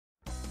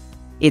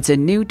It's a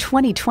new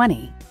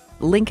 2020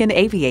 Lincoln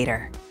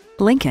Aviator.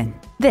 Lincoln,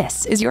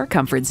 this is your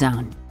comfort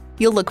zone.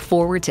 You'll look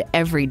forward to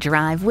every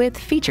drive with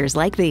features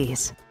like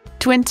these: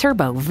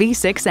 twin-turbo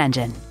V6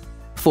 engine,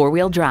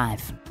 four-wheel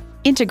drive,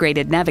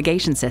 integrated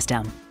navigation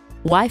system,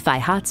 Wi-Fi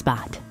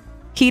hotspot,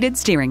 heated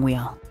steering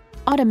wheel,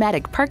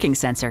 automatic parking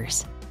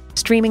sensors,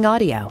 streaming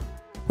audio,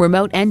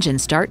 remote engine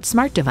start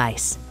smart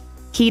device,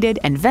 heated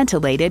and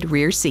ventilated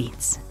rear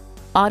seats,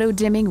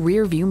 auto-dimming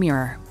rear view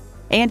mirror,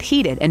 and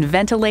heated and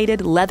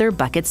ventilated leather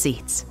bucket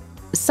seats.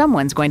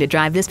 Someone's going to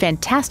drive this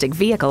fantastic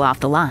vehicle off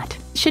the lot.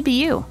 Should be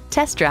you.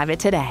 Test drive it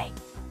today.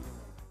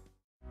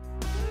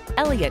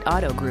 Elliott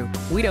Auto Group.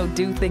 We don't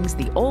do things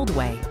the old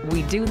way,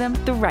 we do them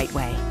the right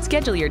way.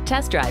 Schedule your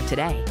test drive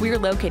today. We're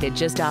located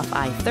just off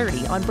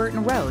I-30 on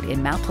Burton Road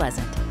in Mount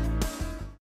Pleasant.